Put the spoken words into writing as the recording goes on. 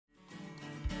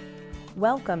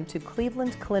Welcome to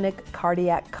Cleveland Clinic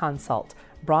Cardiac Consult,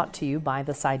 brought to you by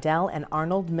the Seidel and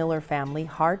Arnold Miller Family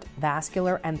Heart,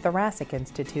 Vascular, and Thoracic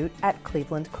Institute at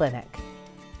Cleveland Clinic.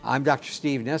 I'm Dr.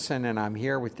 Steve Nissen, and I'm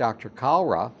here with Dr.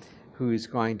 Kalra, who's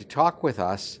going to talk with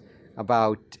us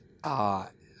about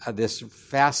this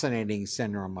fascinating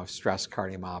syndrome of stress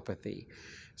cardiomyopathy.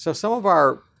 So some of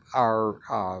our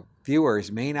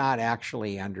viewers may not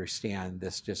actually understand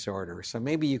this disorder. So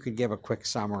maybe you could give a quick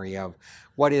summary of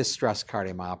what is stress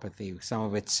cardiomyopathy, some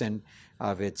of its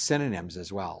synonyms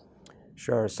as well.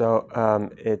 Sure. So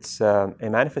it's a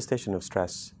manifestation of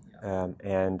stress,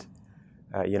 and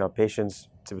patients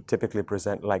typically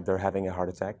present like they're having a heart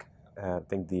attack. I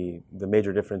think the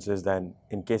major difference is that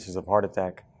in cases of heart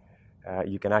attack,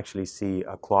 you can actually see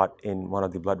a clot in one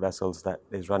of the blood vessels that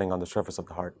is running on the surface of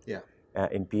the heart. Yeah.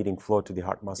 Impeding flow to the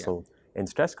heart muscle. Yeah. In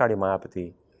stress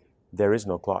cardiomyopathy, there is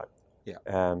no clot.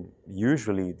 Yeah.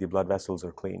 Usually the blood vessels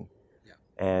are clean. Yeah.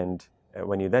 And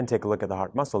when you then take a look at the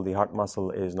heart muscle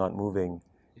is not moving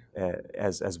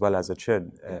as well as it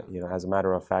should. As a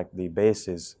matter of fact, the base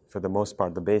is, for the most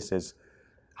part,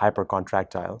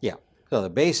 hypercontractile. Yeah. So the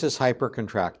base is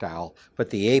hypercontractile,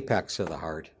 but the apex of the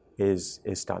heart is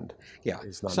stunned. Yeah.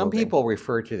 Some people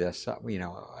refer to this, some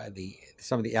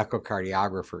of the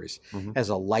echocardiographers as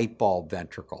a light bulb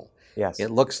ventricle. Yes. It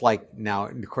looks like now,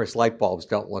 of course, light bulbs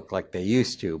don't look like they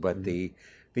used to, but the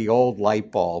old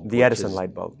light bulb. The Edison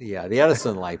light bulb. Yeah, the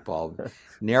Edison light bulb,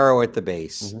 narrow at the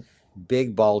base,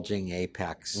 big bulging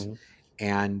apex,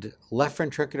 and left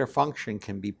ventricular function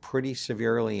can be pretty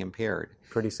severely impaired.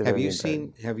 Pretty severely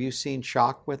impaired. Have you seen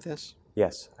shock with this?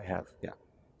 Yes, I have. Yeah.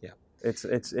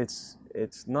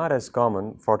 It's not as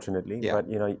common, fortunately, but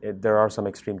there are some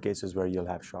extreme cases where you'll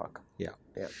have shock. Yeah.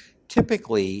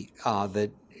 Typically,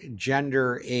 the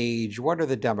gender, age, what do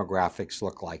the demographics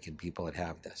look like in people that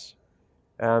have this?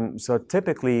 So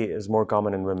typically, it's more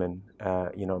common in women.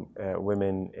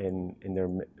 Women in their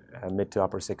mid to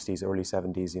upper 60s, early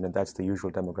 70s. That's the usual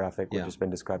demographic, which has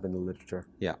been described in the literature.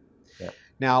 Yeah.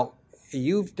 Now,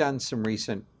 you've done some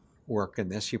recent work in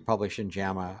this. You published in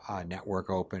JAMA Network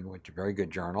Open, which is a very good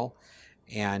journal.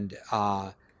 And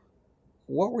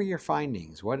what were your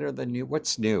findings?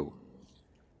 What's new?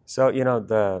 So,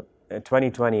 the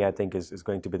 2020, I think, is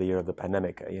going to be the year of the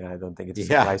pandemic. I don't think it's a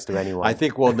surprise to anyone. I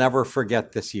think we'll never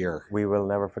forget this year. We will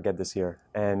never forget this year.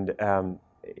 And,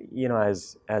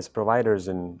 as providers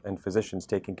and physicians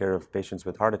taking care of patients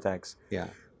with heart attacks,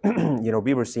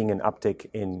 we were seeing an uptick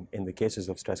in the cases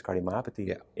of stress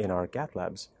cardiomyopathy in our cath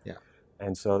labs. Yeah.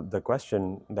 And so the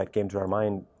question that came to our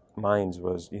minds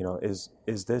was,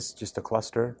 is this just a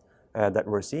cluster that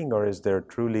we're seeing, or is there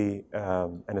truly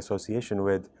an association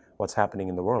with what's happening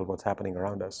in the world, what's happening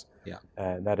around us? Yeah.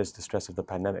 That is the stress of the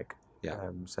pandemic. Yeah.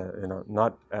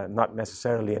 Not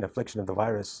necessarily an affliction of the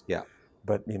virus. Yeah.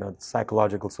 But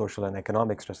psychological, social, and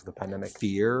economic stress of the pandemic.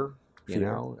 Fear.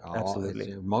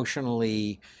 Absolutely.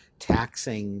 Emotionally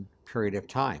taxing period of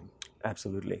time.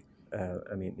 Absolutely.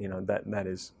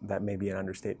 That may be an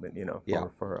understatement,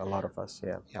 for a lot of us.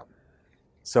 Yeah. Yeah.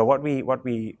 So what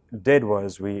we did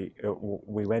was we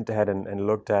went ahead and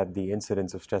looked at the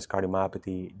incidence of stress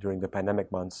cardiomyopathy during the pandemic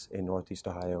months in Northeast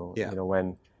Ohio. Yeah.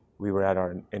 When we were at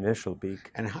our initial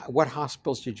peak. And what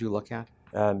hospitals did you look at?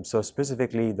 So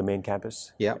specifically the main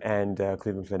campus. Yeah. And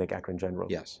Cleveland Clinic Akron General.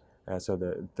 Yes. So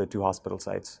the two hospital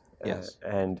sites. Yes.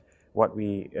 And what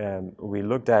we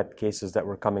looked at cases that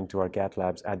were coming to our cath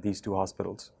labs at these two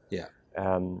hospitals. Yeah.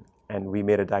 And we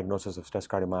made a diagnosis of stress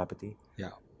cardiomyopathy.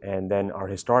 Yeah. And then our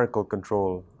historical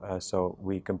control, so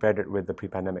we compared it with the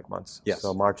pre-pandemic months. Yes.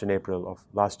 So March and April of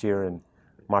last year and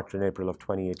March and April of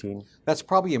 2018. That's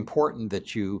probably important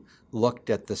that you looked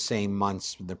at the same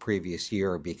months from the previous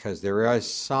year, because there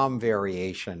is some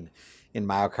variation in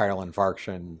myocardial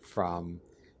infarction from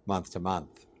month to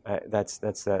month. That's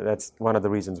one of the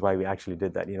reasons why we actually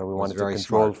did that. We wanted to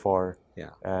control for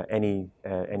any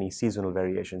seasonal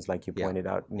variations, like you pointed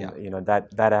out.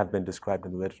 That have been described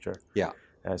in the literature. Yeah.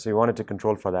 So we wanted to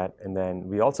control for that, and then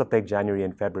we also picked January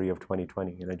and February of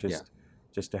 2020.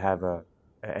 Just to have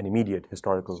an immediate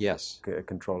historical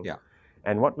control. Yeah.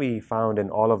 And what we found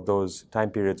in all of those time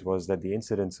periods was that the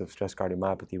incidence of stress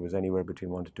cardiomyopathy was anywhere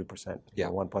between 1% to 2%. Yeah.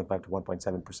 1.5 to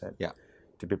 1.7%. Yeah.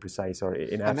 To be precise, or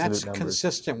in absolute numbers. And that's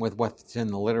consistent with what's in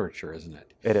the literature, isn't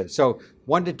it? It is. So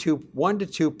 1 to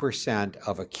 2%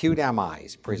 of acute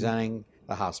MIs presenting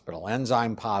the hospital,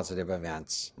 enzyme positive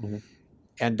events,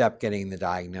 end up getting the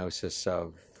diagnosis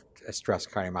of stress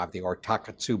cardiomyopathy, or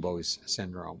Takotsubo's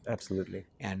syndrome. Absolutely.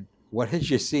 And what did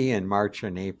you see in March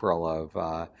and April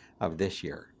of this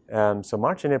year? So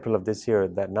March and April of this year,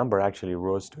 that number actually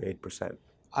rose to 8%.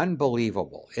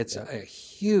 unbelievable. It's a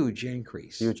huge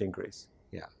increase. Huge increase.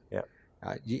 Yeah. Yeah.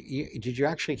 Did you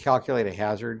actually calculate a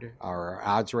hazard or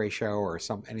odds ratio or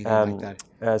anything like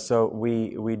that? So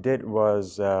we did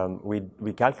was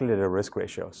we calculated a risk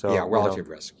ratio. So relative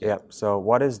risk. Yeah. So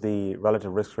what is the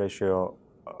relative risk ratio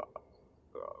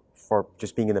for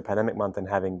just being in the pandemic month and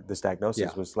having this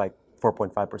diagnosis was like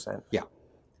 4.5%. Yeah.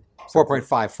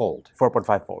 4.5-fold.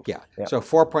 4.5-fold. Yeah. So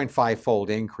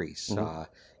 4.5-fold increase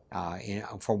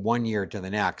from 1 year to the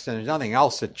next, and there's nothing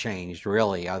else that changed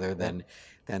really other than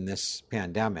this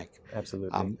pandemic.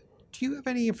 Absolutely. Do you have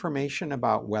any information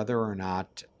about whether or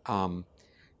not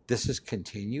this has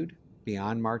continued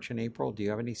beyond March and April? Do you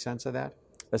have any sense of that?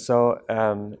 So,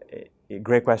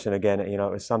 great question again.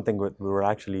 It's something we were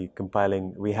actually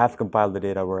compiling. We have compiled the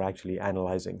data. We're actually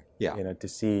analyzing. To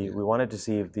see. We wanted to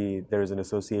see if there is an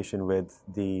association with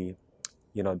the,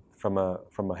 from a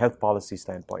health policy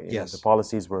standpoint. The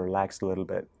policies were relaxed a little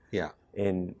bit.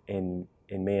 In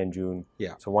May and June.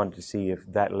 So wanted to see if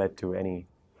that led to any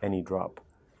drop.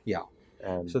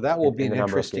 So that will be an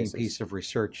interesting piece of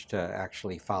research to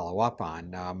actually follow up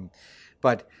on.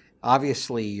 But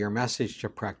obviously, your message to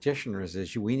practitioners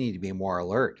is we need to be more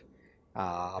alert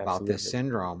about this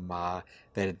syndrome.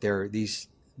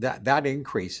 That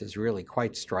increase is really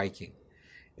quite striking.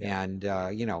 And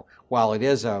while it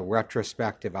is a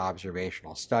retrospective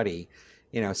observational study,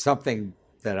 something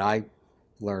that I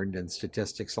learned in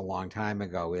statistics a long time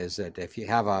ago is that if you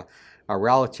have a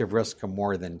relative risk of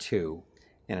more than 2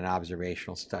 in an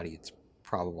observational study, it's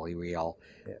probably real.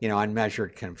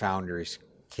 Unmeasured confounders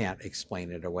can't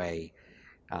explain it away.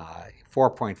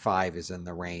 4.5 is in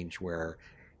the range where,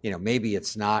 maybe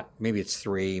it's not, maybe it's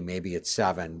 3, maybe it's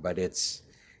 7, but it's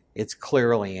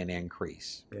clearly an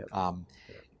increase. Have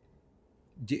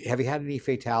you had any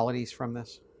fatalities from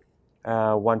this?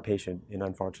 One patient,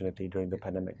 unfortunately, during the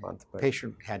pandemic month. But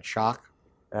patient had shock?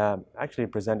 Actually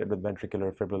presented with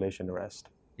ventricular fibrillation arrest.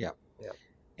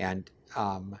 And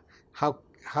how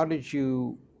did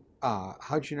you know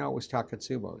it was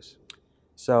Takotsubo's?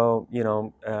 So,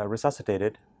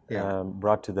 resuscitated,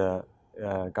 brought to the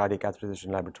cardiac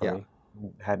catheterization laboratory,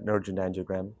 had an urgent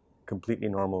angiogram, completely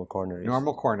normal coronaries.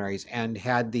 Normal coronaries, and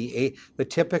had the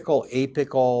typical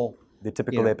apical... The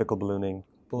typical apical ballooning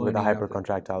with a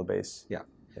hypercontractile base.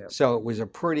 So it was a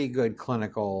pretty good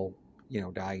clinical,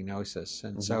 diagnosis.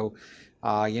 And so,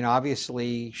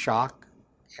 obviously shock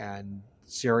and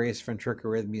serious ventricular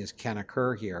arrhythmias can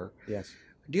occur here. Yes.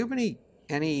 Do you have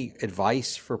any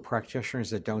advice for practitioners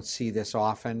that don't see this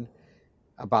often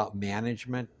about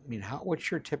management? I mean,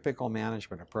 what's your typical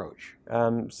management approach?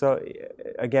 So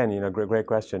again, great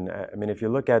question. I mean, if you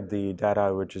look at the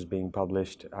data which is being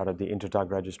published out of the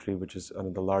InterTalk registry, which is one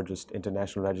of the largest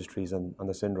international registries on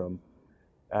the syndrome,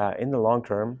 in the long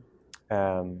term,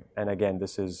 and again,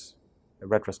 this is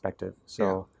retrospective.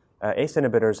 So ACE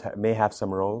inhibitors may have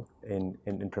some role in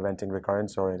preventing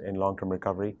recurrence or in long-term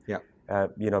recovery.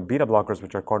 Beta blockers,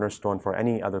 which are cornerstone for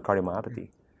any other cardiomyopathy,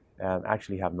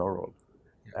 actually have no role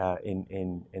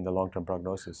in the long-term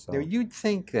prognosis. So. Now, you'd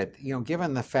think that,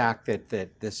 given the fact that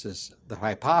this is, the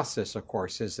hypothesis, of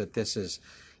course, is that this is,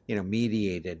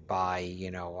 mediated by,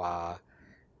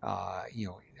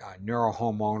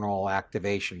 neurohormonal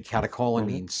activation,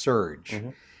 catecholamine surge,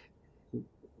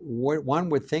 one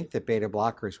would think that beta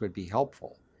blockers would be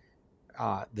helpful.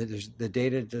 The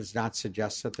data does not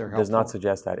suggest that they're helpful. Does not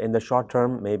suggest that. In the short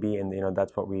term, maybe, and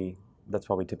that's what we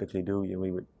typically do.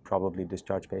 We would probably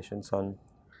discharge patients on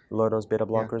low-dose beta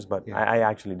blockers, but I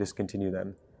actually discontinue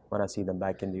them when I see them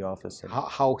back in the office.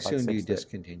 How soon do you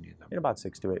discontinue them? In about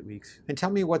 6 to 8 weeks. And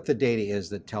tell me what the data is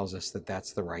that tells us that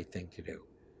that's the right thing to do.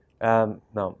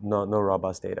 No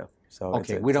robust data. So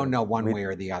we don't know one way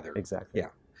or the other. Exactly.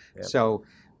 So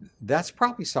that's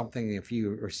probably something, if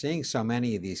you are seeing so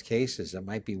many of these cases, it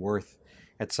might be worth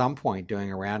at some point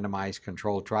doing a randomized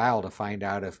controlled trial to find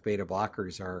out if beta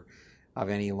blockers are of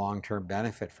any long-term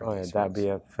benefit for these that'd be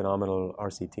a phenomenal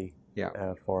RCT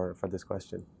for this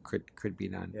question. Could be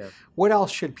done. What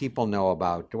else should people know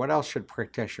about, what else should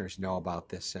practitioners know about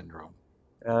this syndrome?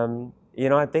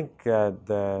 I think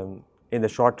in the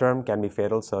short term can be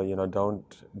fatal, so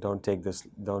don't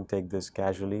take this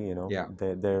casually.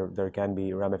 There can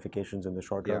be ramifications in the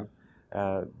short term.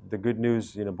 The good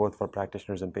news, both for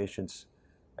practitioners and patients,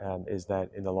 is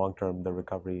that in the long term the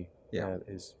recovery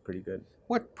is pretty good.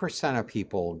 What % of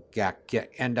people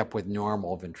end up with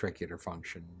normal ventricular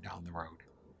function down the road?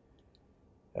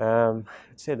 I'd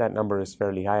say that number is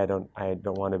fairly high. I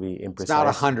don't want to be imprecise. It's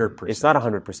not 100%. It's not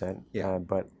 100%.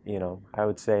 But I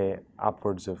would say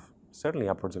certainly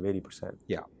upwards of 80%.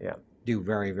 Do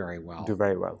very, very well. Do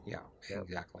very well. Yeah,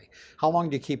 exactly. How long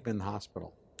do you keep in the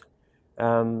hospital?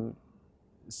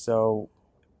 So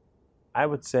I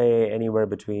would say anywhere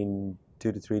between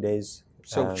 2 to 3 days.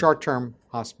 So short-term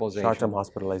hospitalization. Short-term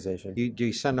hospitalization. Do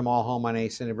you send them all home on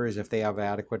ACE inhibitors if they have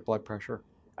adequate blood pressure?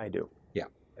 I do. Yeah.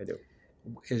 I do.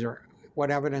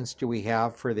 What evidence do we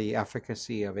have for the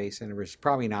efficacy of ACE inhibitors?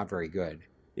 Probably not very good.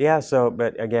 Yeah,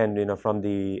 but again, from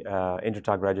the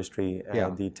Intertalk registry,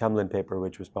 the Temlin paper,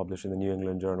 which was published in the New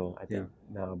England Journal, I think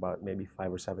now about maybe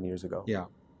 5 or 7 years ago,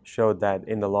 showed that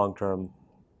in the long term,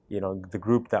 the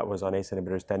group that was on ACE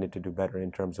inhibitors tended to do better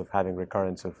in terms of having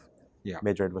recurrence of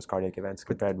major adverse cardiac events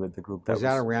compared with the group that was...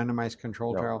 Was that a randomized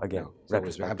control trial? Again, no. So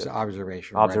retrospective. It was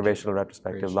observational. Observational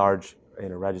retrospective, large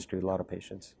registry with a lot of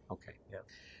patients. Okay. Yeah.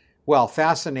 Well,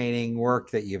 fascinating work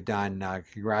that you've done.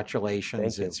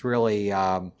 Congratulations. Thank you. It's really,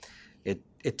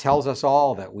 it tells us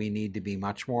all that we need to be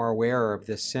much more aware of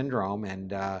this syndrome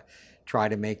and try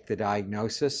to make the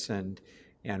diagnosis and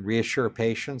reassure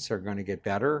patients they're going to get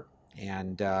better.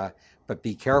 But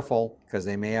be careful because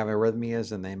they may have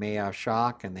arrhythmias and they may have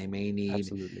shock and they may need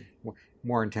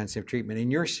more intensive treatment. In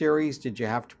your series, did you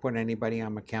have to put anybody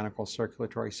on mechanical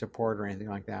circulatory support or anything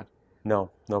like that?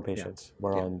 No patients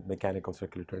were on mechanical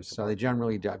circulatory support. So they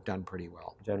generally have done pretty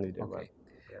well. Generally did well.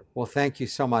 Yeah. Well, thank you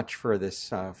so much for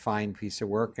this fine piece of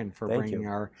work and for bringing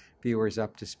our viewers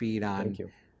up to speed on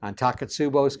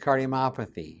Takotsubo's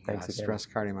cardiomyopathy, stress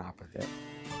cardiomyopathy. Yeah.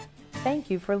 Thank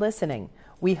you for listening.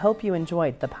 We hope you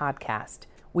enjoyed the podcast.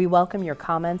 We welcome your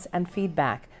comments and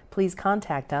feedback. Please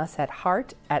contact us at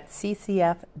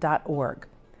heart@ccf.org.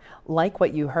 Like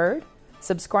what you heard?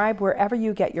 Subscribe wherever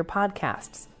you get your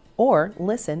podcasts or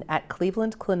listen at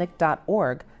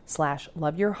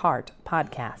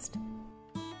clevelandclinic.org/loveyourheartpodcast.